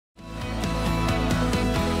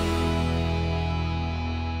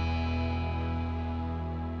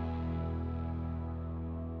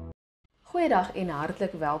Goeiedag en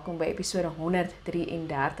hartlik welkom by episode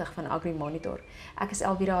 133 van Agri Monitor. Ek is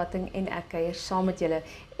Elvira en ek kuier saam met julle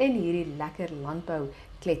in hierdie lekker landbou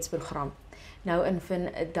kletsprogram. Nou in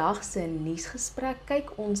vandag se nuusgesprek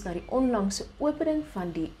kyk ons na die onlangse opening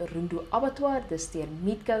van die Rundu abattoir, dis deur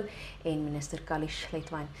Meatco en minister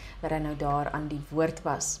Schletwijn, wat nou daar aan die woord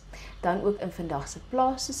was. Dan ook in vandag se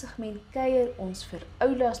Plaas segment kuier ons vir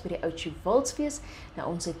oulaas by die Outjo Wildsfees. Nou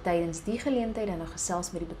ons het tydens die geleentheid dan nog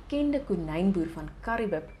gesels met die bekende konynboer van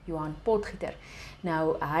Karibib, Johan Potgieter.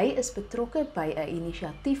 Nou hy is betrokke by 'n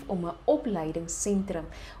inisiatief om 'n opleidingsentrum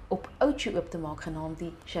op Outjo oop te maak genaamd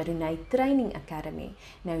die Chardonnay Training Academy.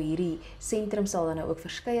 Nou hierdie sentrum sal dan nou ook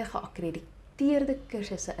verskeie geakkrediteerde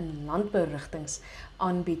kursusse in landbourigtings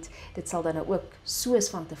aanbied. Dit sal dan nou ook soos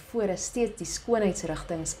van tevore steeds die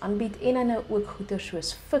skoonheidsrigtings aanbied en dan nou ook goeie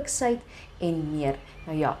soos fiksheid en meer.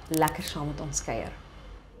 Nou ja, lekker saam met ons kuier.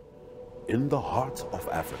 In the heart of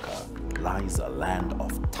Africa lies a land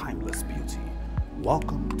of timeless beauty.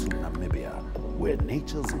 Welcome to Namibia, where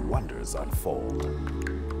nature's wonders unfold.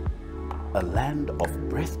 A land of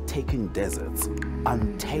breathtaking deserts,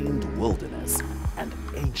 untamed wilderness, and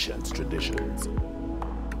ancient traditions.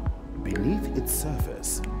 Beneath its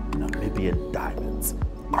surface, Namibian diamonds,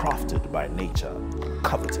 crafted by nature,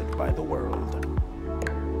 coveted by the world.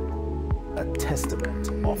 A testament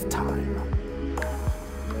of time.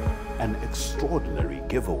 An extraordinary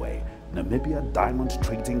giveaway. Namibia Diamond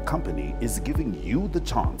Trading Company is giving you the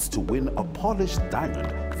chance to win a polished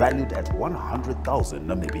diamond valued at 100,000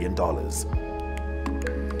 Namibian dollars.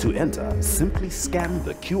 To enter, simply scan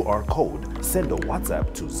the QR code, send a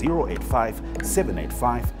WhatsApp to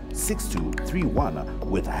 085-785-6231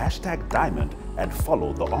 with #diamond and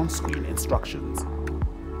follow the on-screen instructions.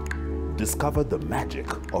 Discover the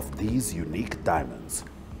magic of these unique diamonds.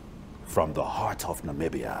 From the heart of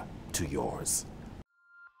Namibia to yours.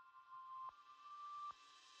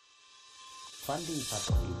 Funding part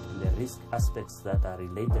of it and the risk aspects that are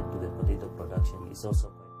related to the potato production is also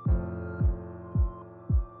quite.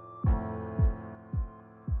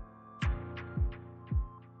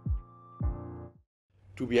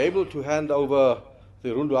 To be able to hand over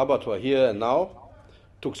the Rundu abattoir here and now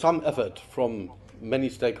took some effort from many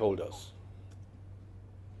stakeholders.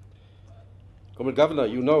 Comrade Governor,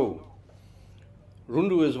 you know,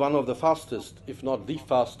 Rundu is one of the fastest, if not the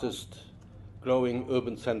fastest, growing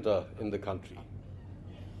urban center in the country,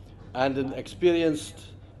 and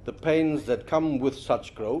experienced the pains that come with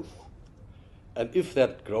such growth, and if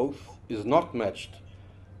that growth is not matched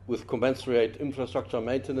with commensurate infrastructure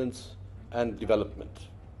maintenance and development.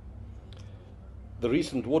 The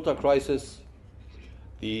recent water crisis,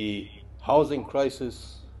 the housing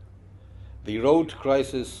crisis, the road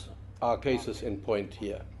crisis are cases in point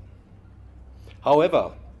here.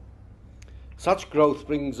 However, such growth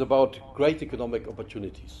brings about great economic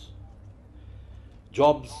opportunities,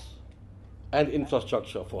 jobs and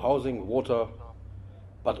infrastructure for housing, water,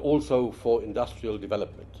 but also for industrial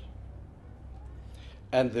development.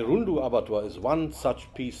 And the Rundu abattoir is one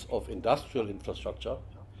such piece of industrial infrastructure,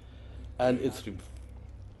 and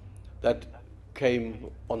that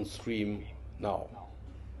came on stream now.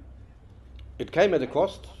 It came at a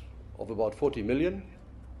cost of about 40 million,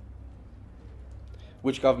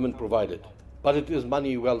 which government provided. But it is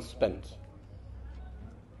money well spent.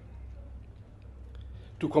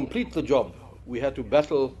 To complete the job, we had to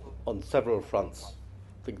battle on several fronts.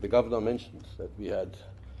 I think the governor mentioned that it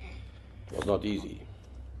was not easy.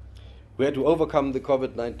 We had to overcome the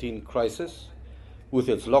COVID-19 crisis with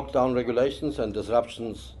its lockdown regulations and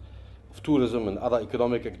disruptions of tourism and other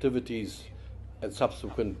economic activities and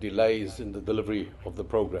subsequent delays in the delivery of the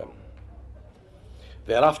program.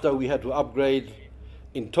 Thereafter, we had to upgrade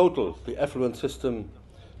in total the effluent system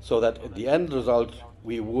so that at the end result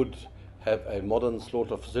we would have a modern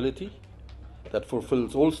slaughter facility that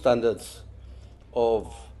fulfills all standards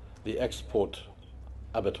of the export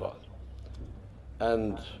abattoir.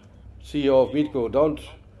 And CEO of Meatco, don't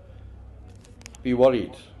be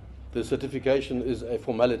worried. The certification is a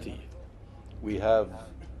formality. We have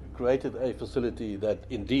created a facility that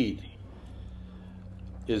indeed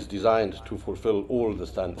is designed to fulfill all the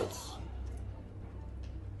standards.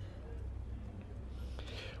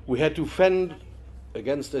 We had to fend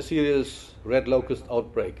against a serious red locust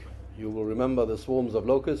outbreak. You will remember the swarms of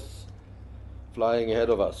locusts flying ahead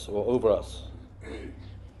of us or over us.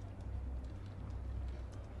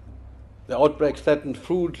 The outbreak threatened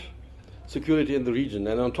food security in the region,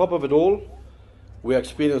 and on top of it all, we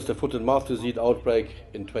experienced a foot and mouth disease outbreak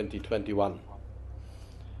in 2021,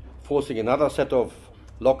 forcing another set of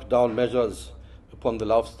lockdown measures upon the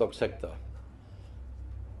livestock sector.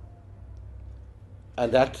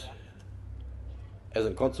 And that as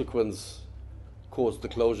a consequence caused the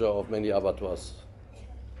closure of many abattoirs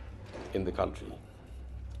in the country,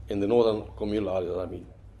 in the northern communal areas, I mean.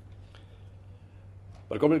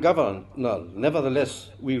 But Community Governor, nevertheless,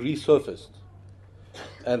 we resurfaced.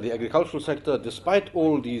 And the agricultural sector, despite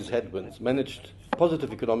all these headwinds, managed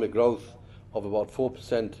positive economic growth of about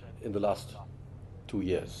 4% in the last 2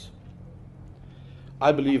 years.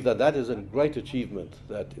 I believe that that is a great achievement,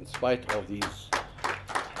 that in spite of these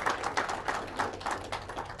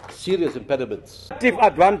serious impediments.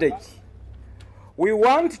 Advantage. We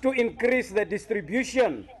want to increase the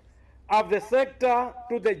distribution of the sector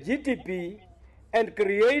to the GDP and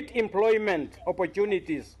create employment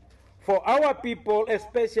opportunities for our people,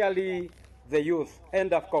 especially the youth.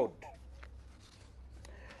 End of quote.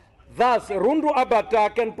 Thus, Rundu abattoir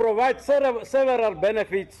can provide several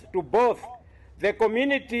benefits to both the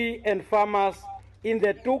community and farmers in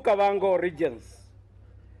the two Kavango regions.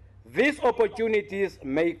 These opportunities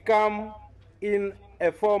may come in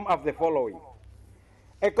a form of the following.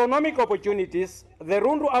 Economic opportunities. The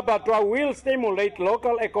Rundu abattoir will stimulate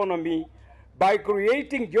local economy by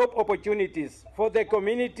creating job opportunities for the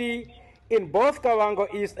community in both Kavango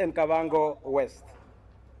East and Kavango West.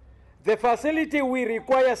 The facility will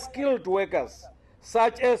require skilled workers,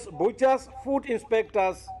 such as butchers, food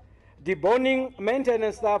inspectors, deboning,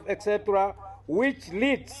 maintenance staff, etc., which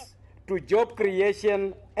leads to job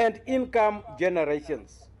creation and income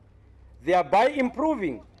generations, thereby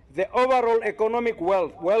improving the overall economic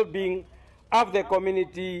well-being of the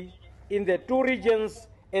community in the two regions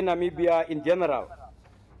and Namibia in general.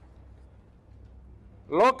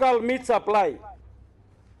 Local meat supply.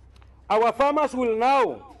 Our farmers will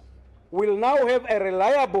now have a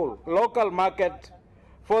reliable local market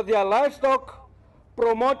for their livestock,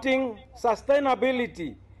 promoting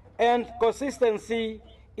sustainability and consistency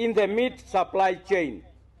in the meat supply chain.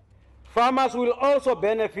 Farmers will also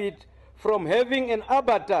benefit from having an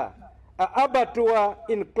abattoir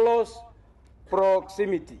in close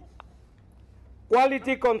proximity.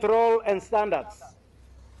 Quality control and standards.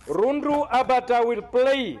 Rundu abattoir will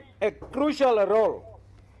play a crucial role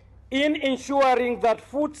in ensuring that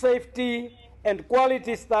food safety and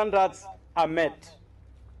quality standards are met.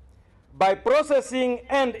 By processing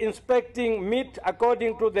and inspecting meat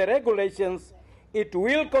according to the regulations, it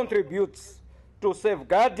will contribute to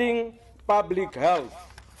safeguarding public health.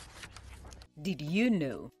 Did you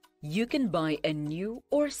know you can buy a new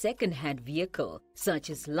or second-hand vehicle, such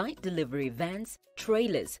as light delivery vans,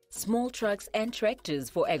 trailers, small trucks and tractors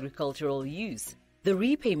for agricultural use? The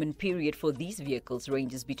repayment period for these vehicles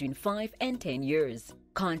ranges between 5 and 10 years.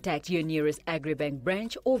 Contact your nearest AgriBank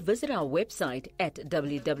branch or visit our website at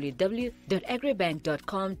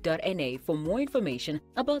www.agribank.com.na for more information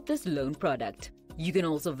about this loan product. You can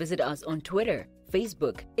also visit us on Twitter,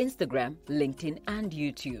 Facebook, Instagram, LinkedIn and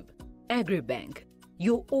YouTube. AgriBank,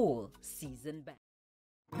 your all-season bank.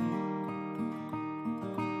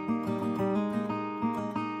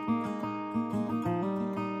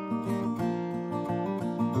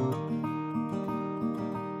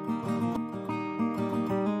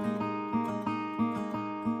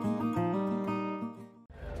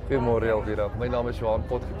 Goeiemôre Elvira, my naam is Johan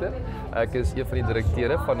Potgieter. Ek is een van die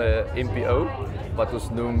direkteure van 'n MPO wat ons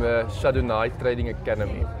noem Shadunai Trading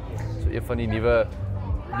Academy. So een van die nuwe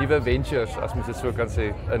ventures, as mens dit so kan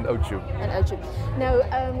sê, in Outjo. Nou,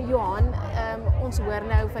 Johan, ons hoor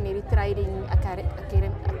nou van hierdie Trading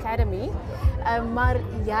Academy, maar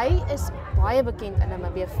jy is baie bekend in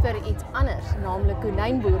Namibië vir iets anders, naamlik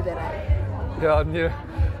konynboerdery. Ja, nee,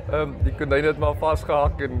 die konyn het maar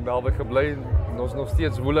vasgehak en daarby gebly. Ons nog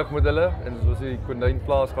steeds woelig met hulle en soos die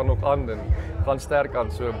konynplaas gaan nog aan en gaan sterk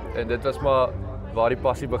aan. So, en dit was maar waar die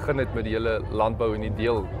passie begin het met die hele landbou en die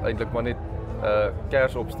deel eintlik maar net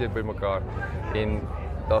kers opsteek by mekaar. En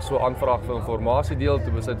daar's so 'n aanvraag vir informasie deel,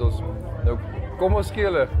 toe besit ons nou kom ons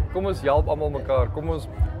skele, kom ons help almal mekaar, kom ons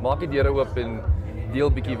maak die deure oop en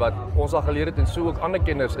deel bietjie wat ons al geleer het en so ook ander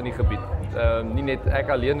kenners in die gebied. Nie net ek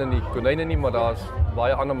alleen in die konyne nie, maar daar's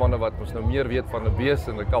baie ander manne wat ons nou meer weet van 'n bees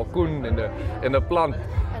en 'n kalkoen en 'n plant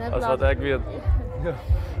as wat ek weet. Ja.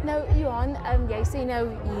 Nou Johan, jy sê nou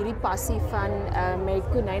hierdie passie van met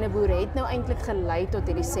konyne boere het nou eintlik gelei tot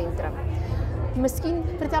hierdie sentrum. Miskien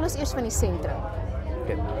vertel ons eers van die sentrum.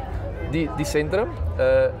 Okay. Die sentrum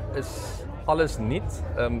is alles nuut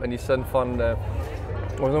in die sin van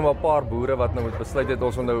ons nou maar 'n paar boere wat nou besluit het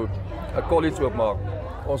ons wil nou 'n college oopmaak.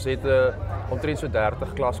 Ons het omtrent so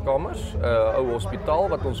 30 klaskamers, 'n ou hospitaal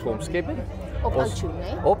wat ons vir hom skep het. Op Outjo,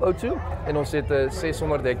 né? Op Outjo en ons het 'n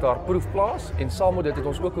 600 hektaar proefplaas en saam met dit het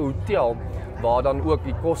ons ook 'n hotel waar dan ook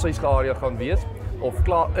die koshuisarea gaan wees, of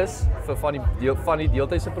klaar is vir van die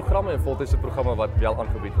deeltydse programme en voltydse programme wat wel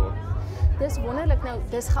aangebied word. Dis wonderlik nou,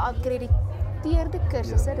 dis geakkrediteerde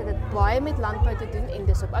kursusse, dit het baie met landbou te doen en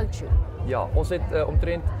dis op Outjo. Ja, ons het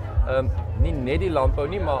omtrent nie net die landbou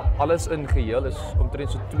nie, maar alles in geheel is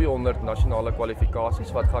omtrent so 200 nasionale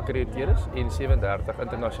kwalifikasies wat geakkrediteer is en 37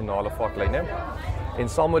 internasionale vaklyne. En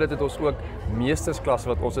saam met dit het ons ook meestersklasse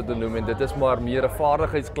wat ons dit noem en dit is maar meer 'n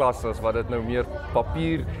vaardigheidsklasse as wat dit nou meer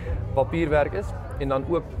papierwerk is. En dan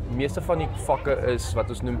ook meeste van die vakke is wat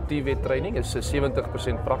ons noem TVET training, is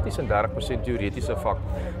 70% prakties en 30% teoretiese vak.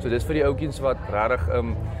 So dis vir die ouetjies wat regtig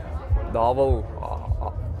daar wil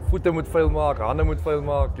voete moet vuil maak, hande moet vuil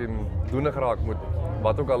maak en doenig raak moet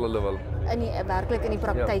wat ook al hulle wil. Werklik in die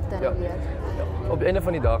praktyk dan leer. Ja. Op die einde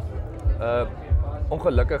van die dag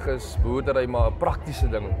ongelukkig is boerdery maar 'n praktiese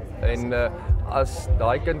ding. En as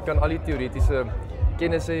daai kind kan al die teoretiese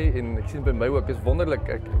kennis hê en ek sien by my ook is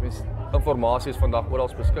wonderlik. Informasie is vandag oral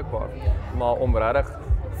beskikbaar. Maar om regtig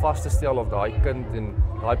vas te stel of daai kind en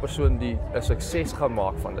daai persoon die 'n sukses gaan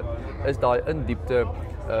maak van dit, is daai in diepte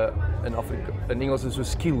in Engels is so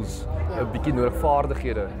skills, 'n bietjie nodig,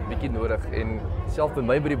 vaardighede, bietjie nodig. En self by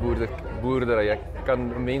my by die boerdery, ek kan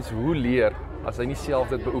 'n mens hoe leer as hy nie self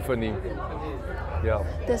dit beoefen nie. Ja.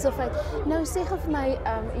 Dis 'n feit. Nou sê gou vir my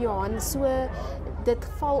Johan, so dit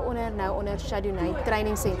val onder Chardonnay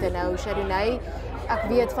Training Center. Nou Chardonnay, ek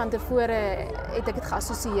weet van tevore het ek dit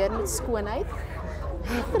geassosieer met skoonheid.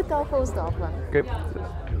 Vertel vir ons daarvan. Okay.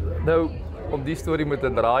 Nou om die storie met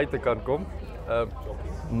 'n draai te kan kom.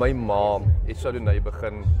 My ma het Chardonnay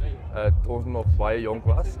begin toe ons nog baie jonk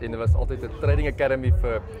was en dit was altyd 'n training academy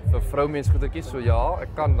vir vroumensgoedertjies. So ja,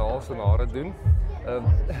 ek kan naels en hare doen.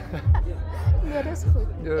 Ja, dis goed.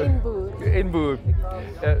 En boer.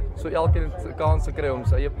 So elkeen het 'n kans gekry om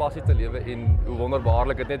sy eie passie te lewe en hoe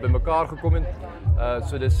wonderbaarlik het net bymekaar gekom en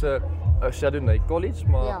so dis 'n Chardonnay College,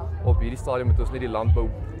 maar op hierdie stadium het ons net die landbou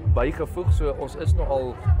bygevoeg. So ons is nou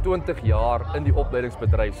al 20 jaar in die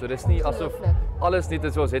opleidingsbedryf. So dis nie asof alles net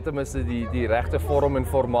is, ons het ten minste die regte vorm en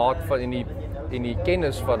formaat van en die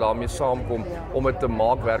kennis wat daarmee saamkom om dit te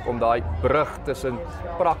maak werk, om daai brug tussen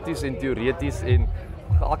prakties en teoreties en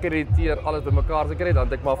geakkrediteer alles bymekaar te kry. Dan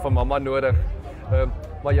het ek maar vir mamma nodig.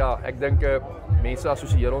 Maar ja, ek dink mense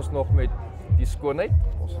assosieer ons nog met die skoonheid.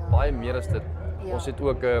 Ons baie meer as dit. Ons het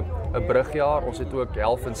ook 'n brugjaar, ons het ook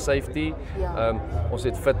health and safety, ons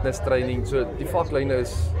het fitness training. So die vaklyne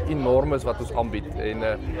is enorm wat ons aanbied en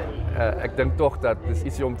ek dink tog dat dis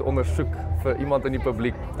ietsie om te ondersoek vir iemand in die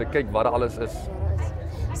publiek te kyk wat alles is.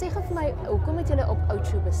 Sê gou vir my, hoekom het julle op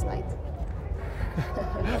Outjo besluit?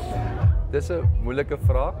 Dis 'n moeilike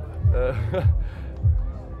vraag.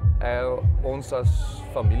 Ons as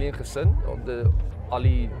familie en gesin, al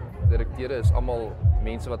die direkteure is almal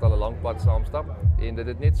mense wat al 'n lang pad saamstap en dit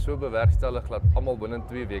het net so bewerkstellig dat almal binne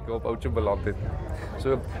 2 weke op Outjo beland het.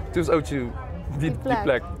 So toe is Outjo die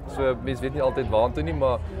plek. So mense weet nie altyd waartoe nie,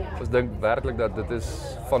 maar ons dink werklik dat dit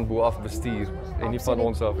is van bo af bestuur en nie van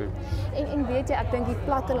ons af nie. En weet jy, ek dink die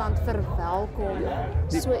platteland verwelkom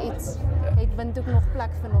so iets. Het Windhoek nog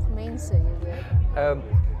plek vir nog mense, jy weet?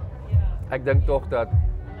 Ek dink tog dat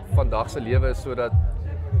vandag se lewe is sodat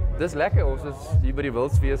dis lekker, ons is hier by die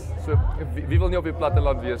Wildsfees, so wie wil nie op die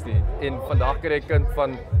platteland wees nie? En vandag kry ek kind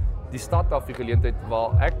van die stad af die geleentheid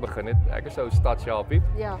waar ek begin het, ek is ou stadsjapie,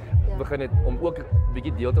 begin het om ook 'n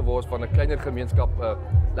bietjie deel te word van 'n kleiner gemeenskap, 'n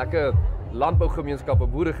lekker landbougemeenskap,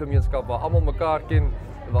 'n boeregemeenskap waar almal mekaar ken,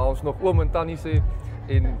 waar ons nog oom en tannie sê,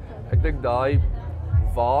 en ek dink daai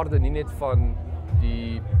waarde nie net van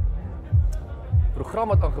die program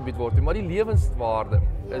wat aangebied word, maar die lewenswaarde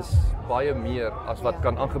is baie meer as wat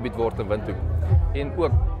kan aangebied word in Windhoek. En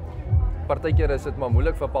ook partykeer is dit maar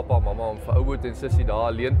moeilik vir pappa en mamma om vir ouboet en sussie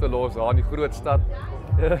daar alleen te los daar in die groot stad.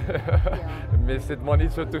 Mense het maar nie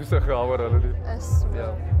so toesig gehou oor hulle nie. Is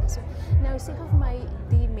so. Nou sê gou vir my,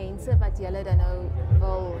 die mense wat julle dan nou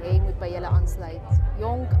wil hê moet by julle aansluit.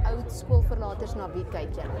 Jonk, oud, skoolverlaters, na wie kyk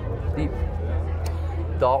julle?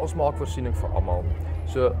 Ons maak voorsiening vir almal.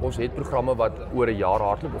 So ons het programme wat oor 'n jaar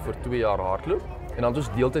hardloop of vir 2 jaar hardloop. En dan ons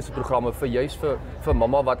deeltydse programme vir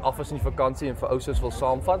mamma wat af is in die vakansie en vir ouers wil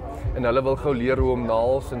saamvat en hulle wil gou leer hoe om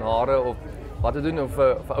naels en hare of wat te doen, of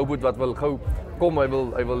vir ouboet wat wil gou kom, hy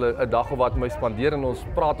wil 'n dag of wat my spandeer en ons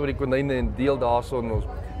praat oor die konyne en deel daarson, ons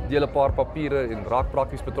deel 'n paar papiere en raak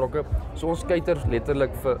prakties betrokke. So ons kyker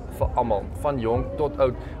letterlik vir almal, van jonk tot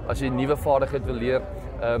oud, as jy 'n nuwe vaardigheid wil leer,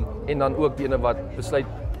 en dan ook die ene wat besluit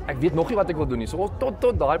ek weet nog nie wat ek wil doen nie. So ons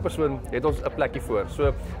tot daai persoon het ons 'n plekkie voor.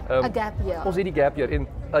 So 'n gap year. Ons het die gap year en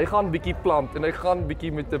hy gaan bietjie plant en hy gaan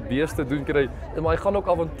bietjie met 'n beeste doen kry, maar hy gaan ook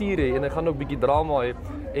avontuur hê en hy gaan ook bietjie drama hê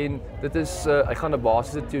en dit is hy gaan 'n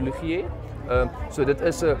basiese teologie hê. So dit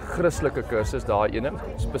is 'n Christelike kursus, daai ene,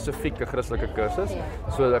 spesifieke Christelike kursus.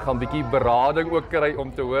 So ek gaan 'n bietjie berading ook kry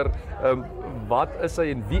om te hoor wat is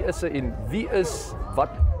hy en wie is wat.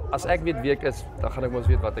 As ek weet wie ek is, dan gaan ek mos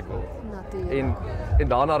weet wat ek wil. Natuurlijk. En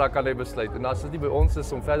daarna dan kan hy besluit. En as dit nie by ons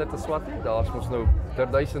is om verder te swat nie, daar's mos nou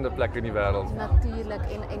duisende plekke in die wêreld. Natuurlijk,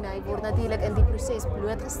 en hy word natuurlijk in die proses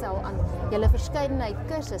blootgestel aan julle verskeidenheid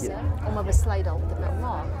kursusse om 'n besluit dalk te kan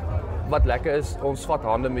maak. Wat lekker is, ons vat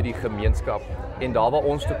hande met die gemeenskap en daar waar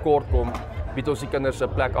ons tekort kom, bied ons die kinders 'n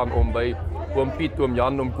plek aan om by oom Piet, oom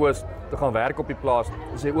Jan, oom Koos te gaan werk op die plaas.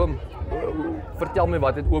 Sê oom, vertel my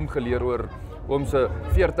wat het oom geleer oor oom se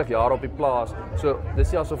 40 jaar op die plaas. So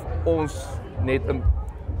dis nie asof ons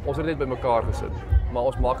het net by mekaar gesit, maar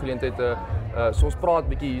ons maak geleenthede. So ons praat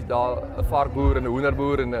bietjie daar 'n varkboer en 'n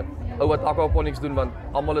hoenderboer en 'n ou wat aquaponics doen, want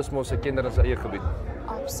almal is mos 'n kinder in sy eie gebied.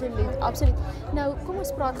 Absoluut. Nou kom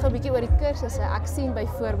ons praat gou 'n bietjie oor die kursusse. Ek sien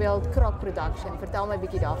byvoorbeeld crop production. Vertel my 'n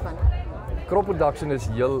bietjie daarvan. Crop production is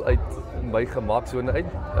heel uit my gemaksone uit.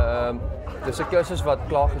 Dis 'n kursus wat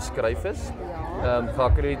klaar geskryf is.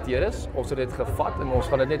 Geakkrediteer is. Ons het dit gevat en ons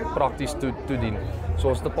gaan dit net prakties toedien. So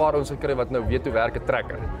ons het 'n paar ouens gekry wat nou weet hoe werk 'n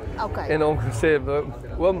trekker. Okay. En hom gesê,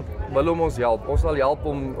 oom, wil hom ons help. Ons sal help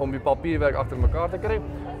om die papierwerk agter mekaar te kry,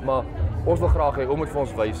 maar ons wil graag hê oom moet vir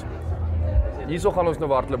ons wys. Hierso gaan ons nou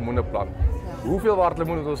wartlemoene plant. Hoeveel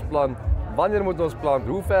wartlemoene moet ons plant? Wanneer moet ons plant?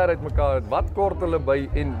 Hoe ver uit mekaar? Wat kort hulle by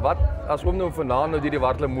en wat as oom nou vanaand nou die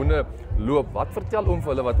wartlemoene loop? Wat vertel oom vir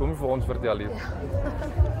hulle wat oom vir ons vertel hier?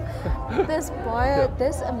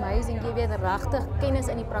 Dis amazing, jy weet regtig kennis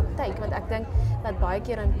in die praktyk, want ek dink dat baie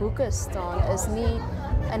keer in boeke staan is nie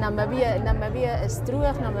in Namibië is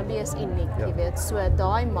droog, Namibië is uniek, jy weet. So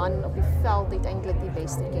daai man op die veld het eintlik die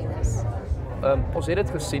beste kennis. Ons het dit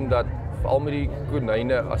gesien dat veral met die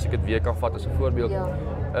konyne, as ek dit weer kan vat as 'n voorbeeld,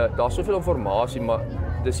 daar's soveel inligting, maar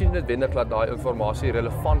dis nie noodwendig dat daai inligting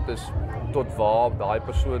relevant is tot waar daai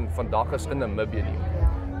persoon vandag is in Namibië nie.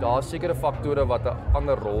 Daar's sekere faktore wat 'n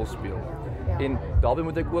ander rol speel. En daarbey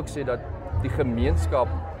moet ek ook sê dat die gemeenskap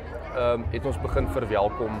het ons begin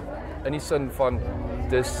verwelkom in die sin van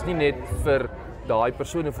dis nie net vir daai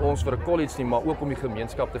persone vir ons vir 'n college nie, maar ook om die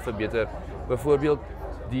gemeenskap te verbeter. Byvoorbeeld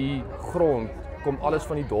die grond kom alles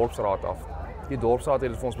van die dorpsraad af. Die dorpsraad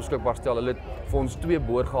het dit vir ons beskikbaar stel. Hulle het vir ons 2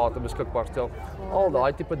 boorgate beskikbaar stel. Al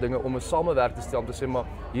daai tipe dinge om 'n samewerk te stel om te sê maar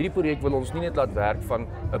hierdie projek wil ons nie net laat werk van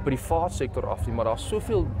 'n privaat sektor af nie, maar daar's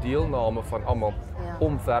soveel deelname van almal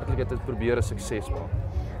om werklik dit probeer 'n sukses maak.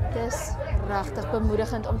 Dis regtig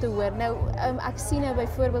bemoedigend om te hoor. Nou, ek sien nou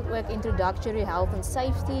byvoorbeeld ook introductory health and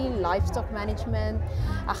safety, livestock management.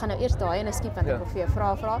 Ek gaan nou eers daai ene skiep want ek wil vir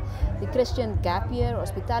jou vra. Die Christian gap year,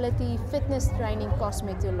 hospitality, fitness training,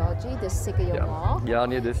 cosmetology. Dis seker jou ma. Ja,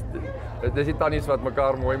 nee, dis die tannies wat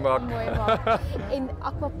mekaar mooi maak. En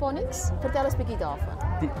aquaponics, vertel ons 'n bietjie daarvan.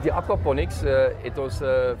 Die aquaponics het ons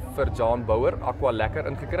vir Johan Bouwer Aqua Lekker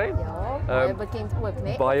ingekry. Ja, baie bekend ook,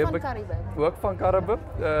 né? Baie van Karibib. Ook van Karibib.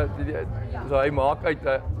 So hy maak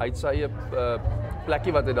uit sy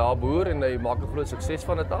plekkie wat hy daar boer en hy maak 'n groot sukses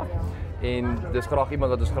van dit af. En dis graag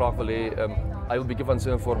iemand wat ons graag wil hê hy wil 'n bietjie van sy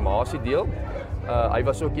inligting deel. Hy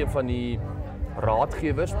was ook een van die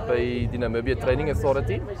raadgewers by die Namibia Training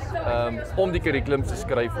Authority om die kurrikulum te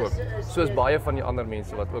skryf ook. Soos baie van die ander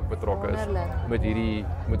mense wat ook betrokke is met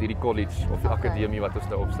hierdie college of die akademie wat ons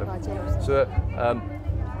nou opstel. So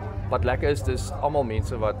wat lekker is, dis almal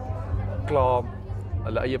mense wat klaar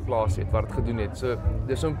hulle eie plaas het, wat dit gedoen het. So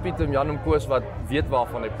dis om Piet en Jan en Koos wat weet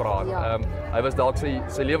waarvan hy praat. Hy was dalk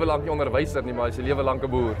sy lewe lank nie onderwyser nie, maar hy sy lewe lank 'n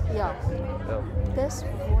boer. Ja. Dis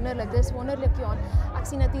wonderlik Johan. Ek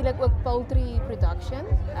sien natuurlik ook poultry production.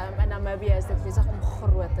 In Namibië is dit besig om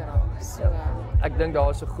groot te raak. So ek dink daar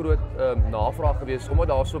is 'n groot navraag gewees omdat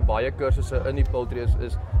daar so baie kursusse in die poultry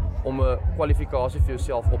is om 'n kwalifikasie vir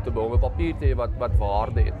jouself op te bou, om 'n papier te hê wat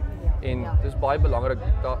waarde het. En dis baie belangrik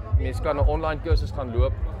dat mense kan 'n online kursus gaan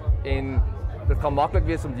loop en dit gaan maklik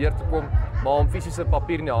wees om deur te kom, maar om fisiese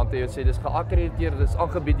papier in die hand te hê en sê dis geakkrediteer, dis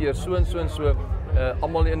aangebied deur so en so en so.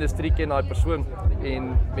 Almal in die industrie ken daai persoon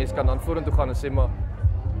en mense kan dan vorentoe gaan en sê maar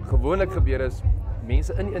gewoonlik gebeur is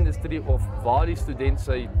mense in die industrie of waar die student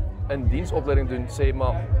sy in diensopleiding doen sê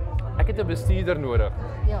maar ek het 'n bestuurder nodig.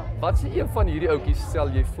 Wat se een van hierdie ouetjies stel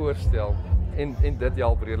jy voorstel en dit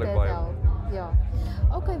help redelik baie. Ja.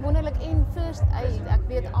 Okay, wonderlik. En first aid, ek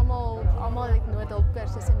weet almal het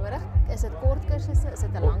noodhulpkursusse nodig. Is dit kort kursusse? Is dit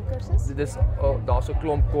 'n lang kursus? Dit is daar's 'n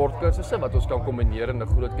klomp kort kursusse wat ons kan kombineer in 'n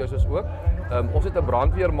groot kursus ook. Ons het 'n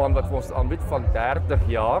brandweerman wat vir ons aanbied van 30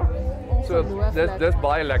 jaar. So dis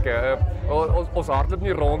baie lekker. Ons hardloop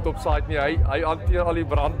nie rond op site nie. Hy hanteer al die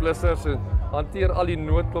brandblussers en hanteer al die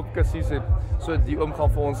noodhulpkussies en so die oom gaan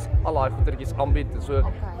vir ons al daai goedertjies aanbied. So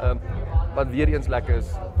wat weer eens lekker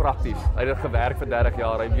is, prakties. Hy het gewerk vir 30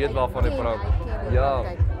 jaar. Hy weet waarvan hy praat. Ja.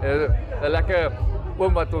 'n Lekker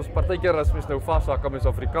oom wat ons partykeer as mens nou vashak kan mens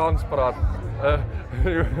Afrikaans praat.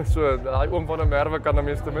 So daai oom van 'n Merwe kan 'n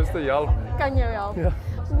mens ten minste help. Kan jou help. Ja.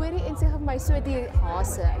 Hoorie en sê vir my so die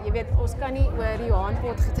hase. Jy weet, ons kan nie oor die Johan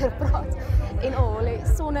Potgieter praat en Ole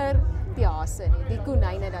sonder die hase nie. Die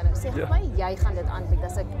konyne dan. Sê vir my jy gaan dit aanbied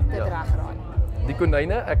as ek dit reg raai. Die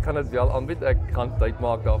konyne, ek gaan dit wel aanbied. Ek gaan tyd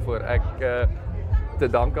maak daarvoor. Ek te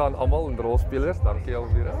danke aan almal en rolspelers. Dankie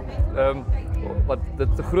Elvira. Wat dit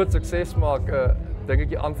 'n groot sukses maak, dink ek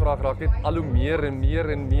die aanvraag raak net al hoe meer en meer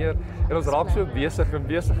en meer. En ons raak so besig.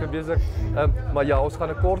 Maar ja, ons gaan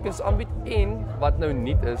 'n kort kursus aanbied en wat nou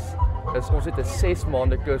nuut is ons het 'n 6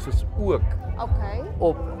 maande kursus ook. Okay.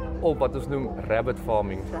 Op wat ons noem rabbit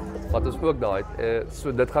farming. Wat ons ook daai het.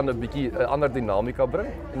 So dit gaan 'n bietjie 'n ander dinamika bring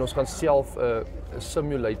en ons gaan self 'n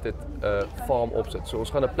simulated farm opsit. So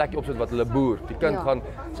ons gaan 'n plekkie opsit wat hulle boer. Die kind gaan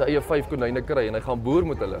sy eie 5 konyne kry en hy gaan boer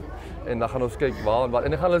met hulle. En dan gaan ons kyk waar en wat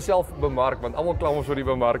en hy gaan hulle self bemark want almal kla ons oor die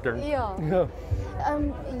bemarking. Ja.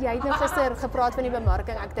 Jy het nou gister gepraat van die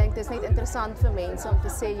bemarking. Ek dink dit is net interessant vir mense om te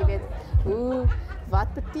sê, jy weet, wat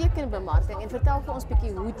beteken bemarking en vertel vir ons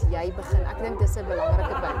bietjie hoe jy begin. Ek dink dis 'n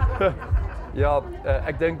belangrike punt. Ja,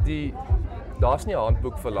 ek dink daar's nie 'n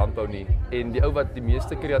handboek vir landbou nie en die ou wat die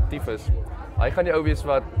meeste kreatief is, hy gaan die ou wees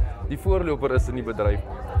wat die voorloper is in die bedryf.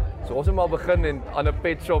 So ons het maar begin en aan 'n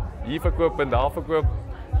pet shop hier verkoop en daar verkoop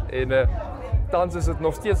en tans is dit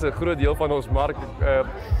nog steeds 'n groot deel van ons mark.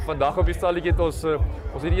 Vandag op die stalletjie het ons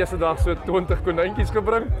het die eerste dag so 20 konyntjies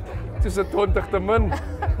gebring. Dis 20 te min.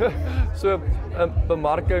 So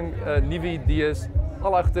bemarking, nuwe idees,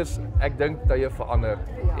 alagters ek dink tye verander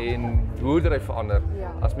en boerdery verander.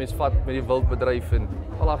 As mens vat met die wildbedryf en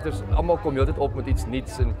alagters almal kom heeltyd op met iets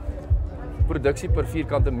nuuts en produksie per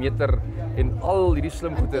vierkante meter en al hierdie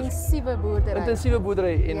slim goeders. Intensiewe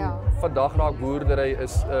boerdery en vandag raak boerdery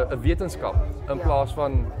is 'n wetenskap in plaas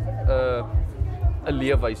van 'n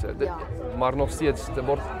leefwyse. Maar nog steeds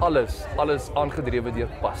word alles aangedrewe deur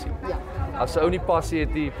passie. As 'n ou nie passie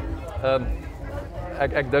het nie,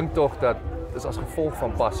 ek dink tog dat dis as gevolg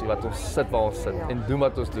van passie wat ons sit waar ons sit en doen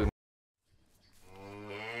wat ons doen.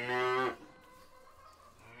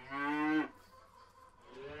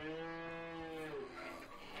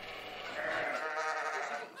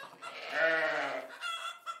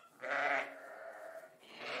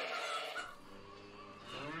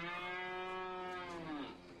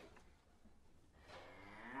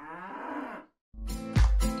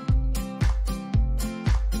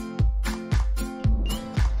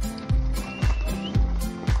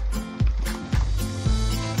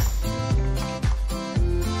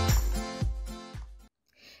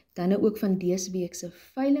 Dan ook van dese week se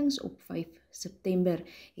veilings op 5 September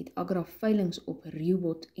het Agri veilings op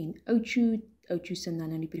Riobot en Outjo se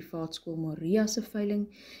dan in die privaat skool Moria se veiling,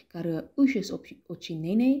 Karoo Oes op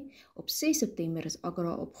Otchinene, op 6 September is Agri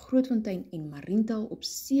op Grootfontein en Mariental, op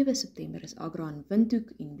 7 September is Agri in Windhoek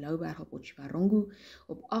en Blouberg op Otjiwarongo,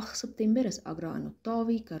 op 8 September is Agri in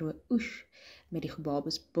Ottawi, Karoo Oes met die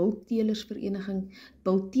Gobabis Bulteelersvereniging,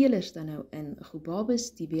 Bulteelers dan nou in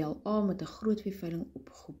Gobabis, die WLA met 'n groot veeveiling op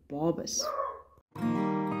Gobabis.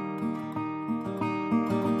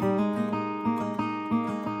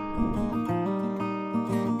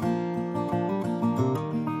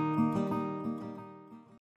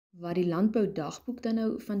 Wat die landboudagboek dan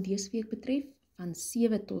nou van dese week betref, van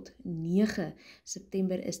 7 tot 9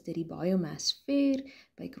 September is dit die Biomass Fair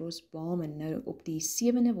by Crossbaum en nou op die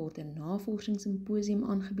 7de word 'n navorsingssimposium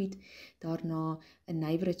aangebied, daarna 'n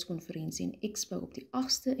nywerheidskonferensie en expo op die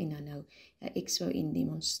 8ste en dan nou 'n expo en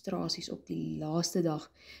demonstrasies op die laaste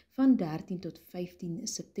dag. Van 13 tot 15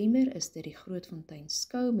 September is dit die Grootfontein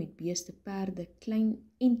skou met beeste, perde,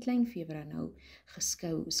 kleinvee wat nou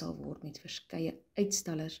geskou sal word met verskeie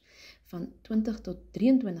uitstallers. Van 20 tot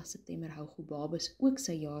 23 September hou Gobabis ook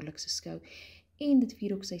sy jaarlikse skou en dit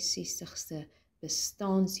vier ook sy 60ste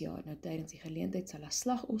bestaansjaar. Nou tydens die geleentheid sal 'n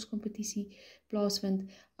slagoskompetisie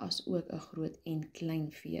plaasvind as ook 'n groot en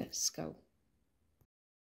kleinvee skou.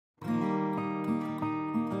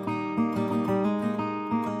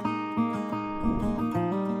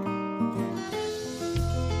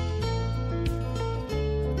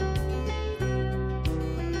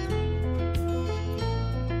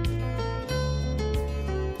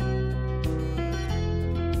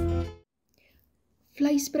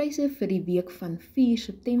 Vleispryse vir die week van 4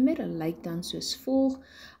 September lyk dan soos volg.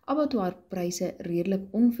 Abattoirpryse redelik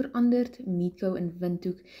onveranderd. Meatco in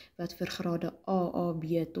Windhoek wat vir grade AA,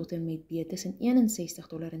 B tot en met B tussen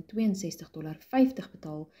 $61 en $62.50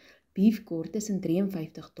 betaal. Beefcore tussen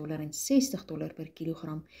 $53 en $60 per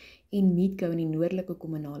kilogram en Meatco in die noordelike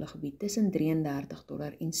kommunale gebied tussen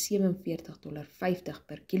 $33 en $47.50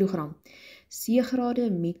 per kilogram. C-grade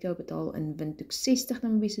Meatco betaal in Windhoek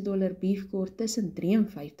 $60 Beefcore tussen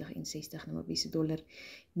 $53 en $60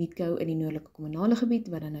 Meatco in die noordelike kommunale gebied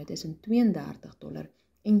wat dan nou tussen $32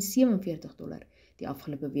 en $47 die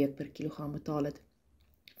afgelope week per kilogram betaal het.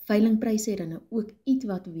 Veilingpryse het dan nou ook iets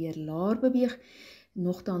wat weer laer beweeg.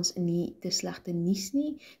 Nogtans nie te slegte nuus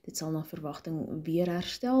nie. Dit sal na verwagting weer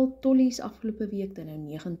herstel. Tollies afgelope week dan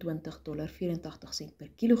nou $29.84 per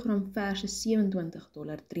kilogram, verse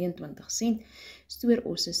 $27.23,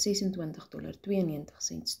 stoorosse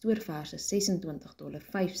 $26.92, stoorverse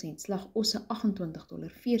 $26.05, slagosse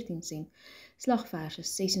 $28.14, slagverse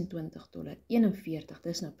 $26.41,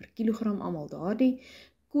 dis nou per kilogram almal daardie.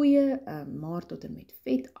 Koeie, maar tot en met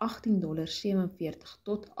vet, $18.47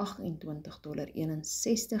 tot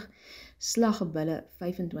 $28.61, slagbulle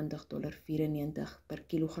 $25.94 per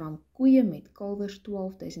kilogram, koeie met kalvers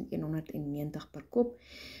 $12.190 per kop,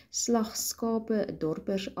 slagskape,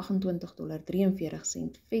 dorpers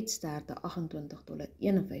 $28.43, vetsterte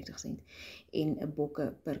 $28.51 en bokke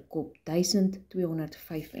per kop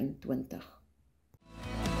 $1.225.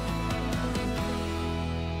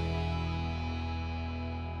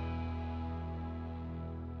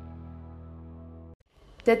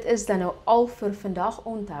 Dit is dan nou al vir vandag.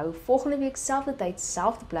 Onthou, volgende week selfde tyd,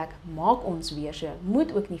 selfde plek, maak ons weer so.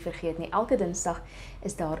 Moet ook nie vergeet nie, elke Dinsdag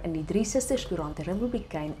is daar in die 3 Susters Koerant, die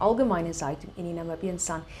Republikein, Algemene Zeitung en die Namibian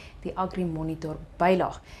Sun die Agri Monitor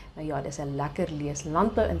bylaag. Nou ja, dis 'n lekker lees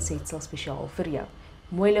landbou insetsel spesiaal vir jou.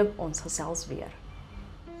 Mooi loop, ons gesels weer.